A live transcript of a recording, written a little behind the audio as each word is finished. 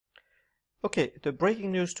Okay, the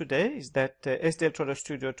breaking news today is that SDL Trados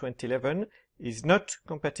Studio 2011 is not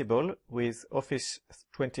compatible with Office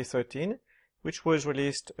 2013, which was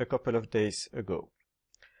released a couple of days ago.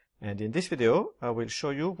 And in this video, I will show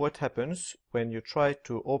you what happens when you try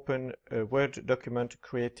to open a Word document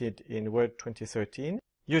created in Word 2013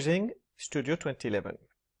 using Studio 2011.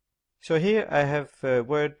 So here I have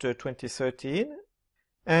Word 2013,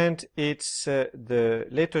 and it's the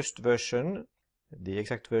latest version. The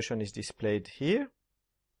exact version is displayed here.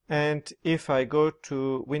 And if I go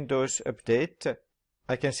to Windows Update,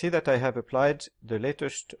 I can see that I have applied the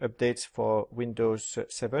latest updates for Windows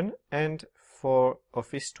 7 and for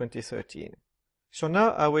Office 2013. So now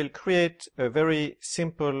I will create a very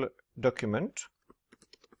simple document,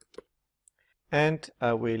 and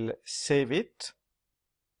I will save it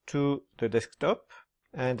to the desktop,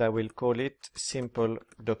 and I will call it Simple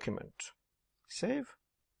Document. Save.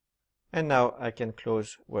 And now I can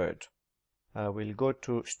close Word. I will go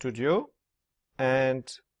to Studio,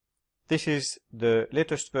 and this is the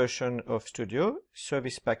latest version of Studio,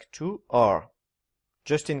 Service Pack 2 R.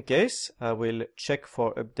 Just in case, I will check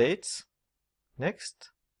for updates. Next.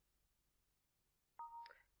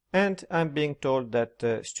 And I'm being told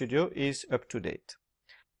that Studio is up to date.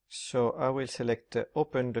 So I will select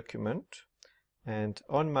Open Document, and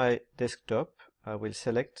on my desktop I will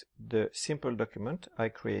select the simple document I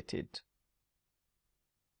created.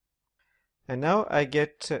 And now I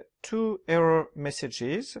get two error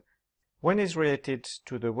messages. One is related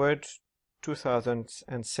to the Word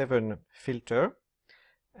 2007 filter,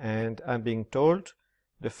 and I'm being told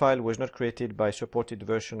the file was not created by supported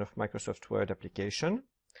version of Microsoft Word application.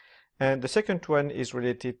 And the second one is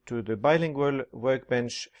related to the bilingual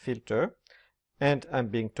workbench filter, and I'm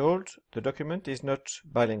being told the document is not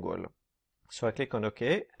bilingual. So I click on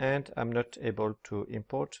OK, and I'm not able to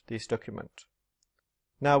import this document.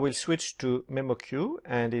 Now we'll switch to memoQ,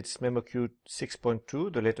 and it's memoQ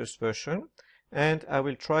 6.2, the latest version, and I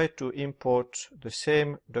will try to import the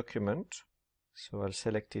same document. So I'll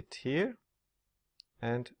select it here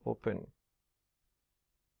and open.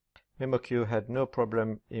 memoQ had no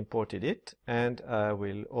problem imported it, and I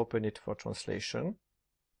will open it for translation.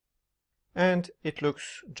 And it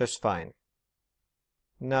looks just fine.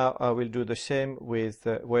 Now I will do the same with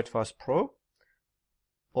Wordfast Pro.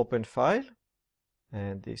 Open file,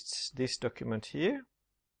 and it's this document here.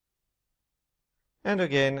 And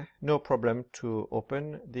again, no problem to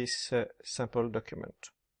open this sample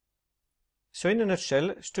document. So in a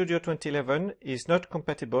nutshell, Studio 2011 is not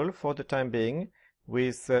compatible for the time being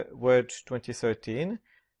with Word 2013,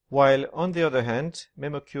 while on the other hand,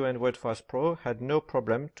 memoQ and Wordfast Pro had no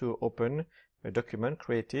problem to open a document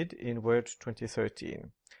created in Word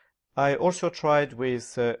 2013. I also tried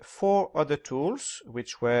with 4 other tools,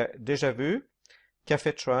 which were Déjà Vu,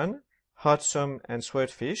 CafeTran, Heartsome and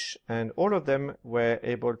Swordfish, and all of them were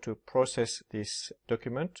able to process this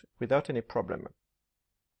document without any problem.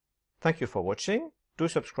 Thank you for watching. Do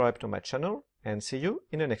subscribe to my channel, and see you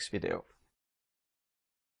in the next video.